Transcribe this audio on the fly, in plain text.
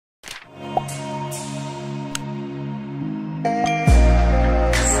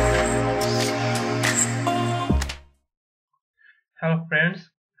Hello friends,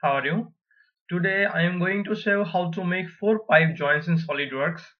 how are you? Today I am going to show how to make 4 pipe joints in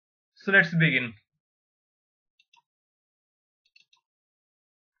SolidWorks. So let's begin.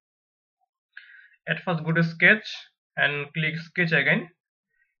 At first go to sketch and click sketch again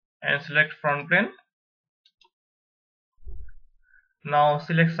and select front plane. Now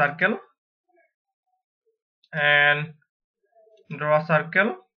select circle and draw a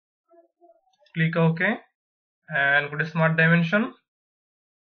circle. Click OK and go to smart dimension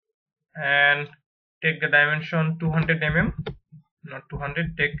and take the dimension 200 mm, not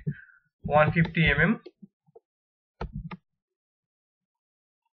 200, take 150 mm.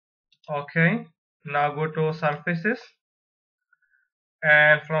 Okay, now go to surfaces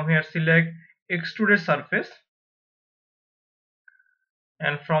and from here select extruded surface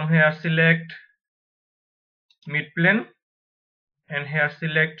and from here select mid plane and here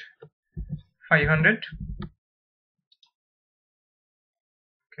select 500.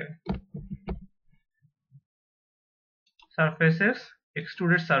 Okay, surfaces,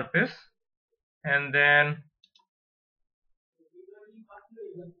 extruded surface, and then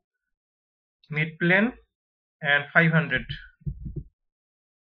mid plane and 500.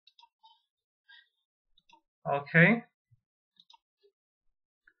 Okay,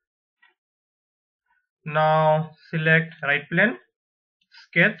 now select right plane,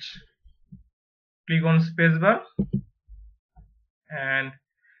 sketch, click on spacebar and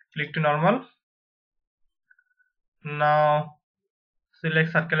click to normal. Now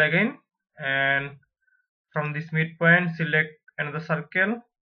select circle again and from this midpoint select another circle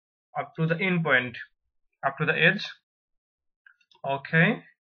up to the end point, up to the edge. Okay,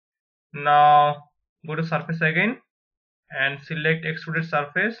 now go to surface again and select extruded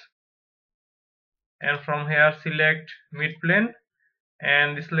surface and from here select mid plane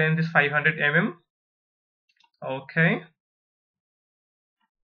and this length is 500 mm. Okay,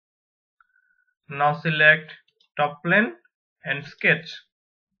 now select top plane and sketch.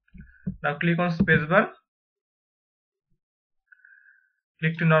 Now click on spacebar,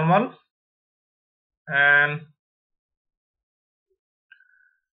 click to normal and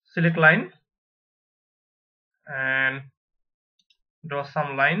select line and draw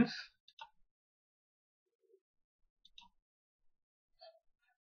some lines.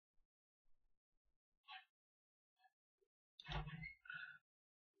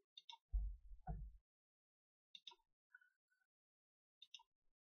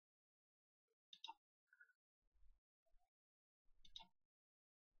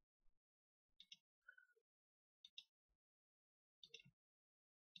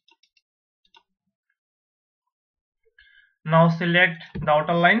 Now select the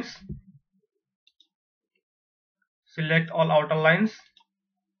outer lines, select all outer lines.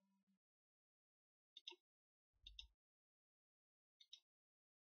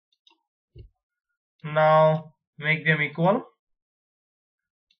 Now make them equal.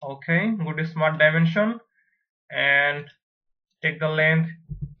 Okay, go to smart dimension and take the length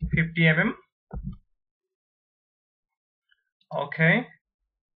 50 mm. Okay,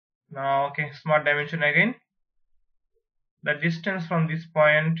 now smart dimension again. The distance from this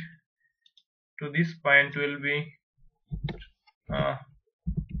point to this point will be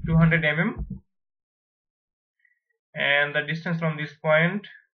 200 mm and the distance from this point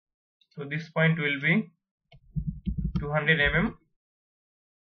to this point will be 200 mm.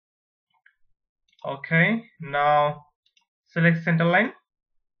 Okay, now select center line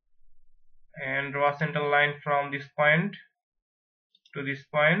and draw a center line from this point to this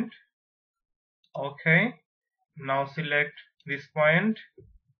point. Okay, now select this point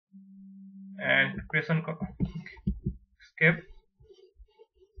and press on escape.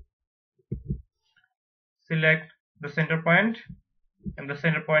 Select the center point and the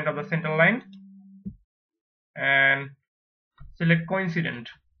center point of the center line and select coincident.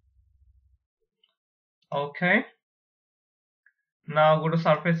 Okay, now go to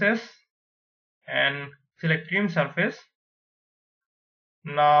surfaces and select trim surface.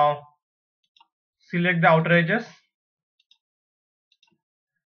 Now select the outer edges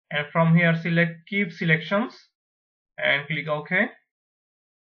and from here select keep selections and click OK.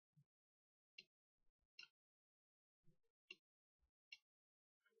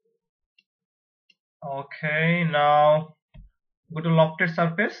 Okay, now go to lofted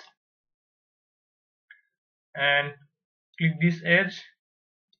surface and click this edge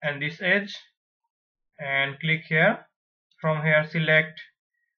and this edge and click here. From here select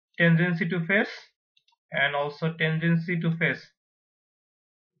tangency to face and also tangency to face.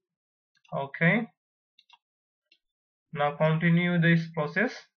 Okay, now continue this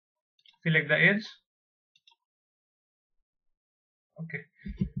process. Select the edge Okay,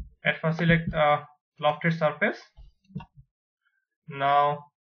 at first select lofted surface.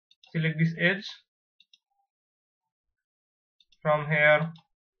 Now select this edge. From here,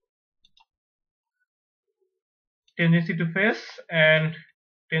 tangency to face and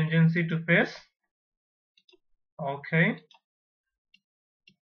tangency to face. Okay,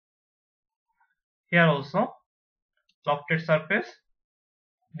 here also lofted surface,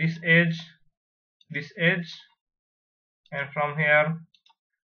 this edge, and from here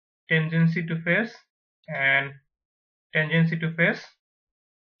tangency to face and tangency to face.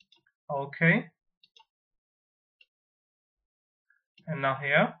 Okay, and now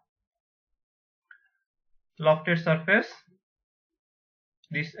here lofted surface,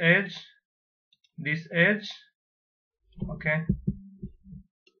 this edge, okay,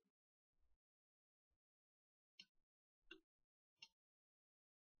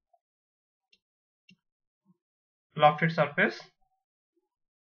 lofted surface,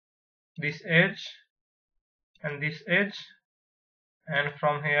 this edge and this edge, and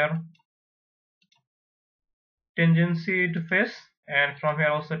from here tangency to face, and from here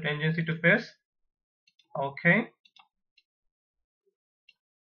also tangency to face. Okay,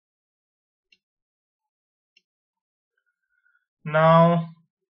 now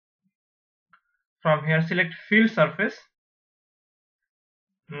from here select fill surface.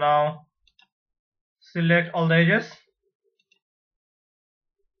 Now select all the edges.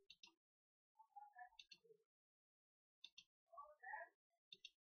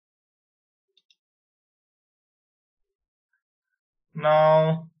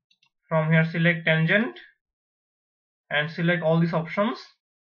 Now from here select tangent and select all these options,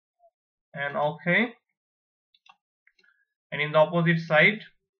 and okay, and in the opposite side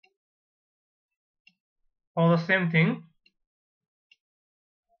for the same thing,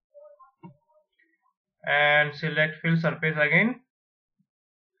 and select fill surface again.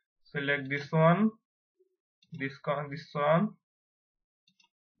 Select this one, this one,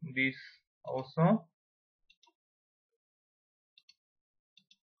 this also,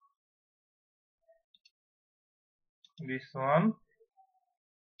 this one,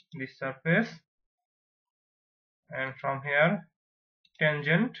 this surface, and from here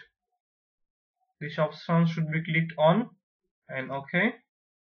tangent. This option should be clicked on, and okay.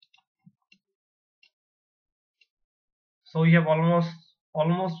 So we have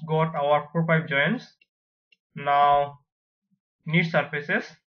almost got our 4 pipe joints. Now need surfaces,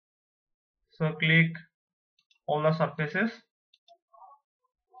 so click all the surfaces.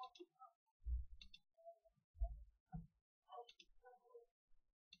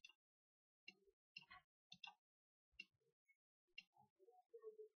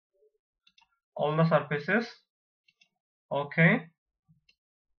 All the surfaces. Okay,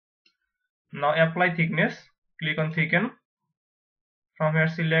 now apply thickness, click on thicken. From here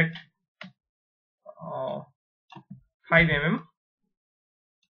select 5 mm,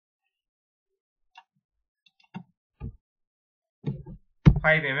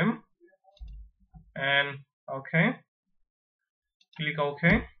 and okay, click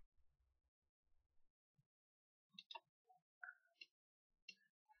OK.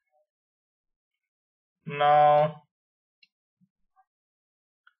 Now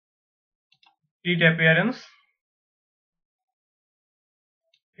edit appearance,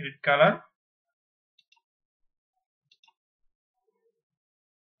 edit color.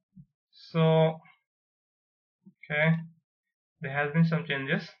 So okay, there has been some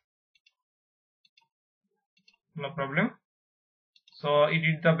changes, no problem. So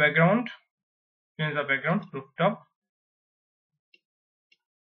edit the background, change the background, rooftop.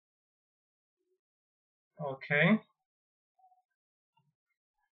 Okay,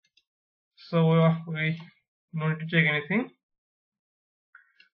 so we no need to check anything.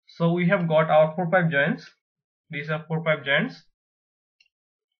 So we have got our 4 pipe joints. These are 4 pipe joints.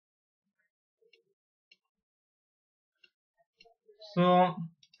 So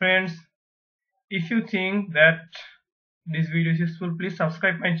friends, if you think that this video is useful, please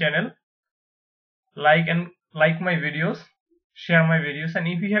subscribe my channel, like my videos, share my videos, and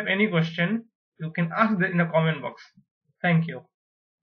if you have any question, you can ask that in the comment box. Thank you.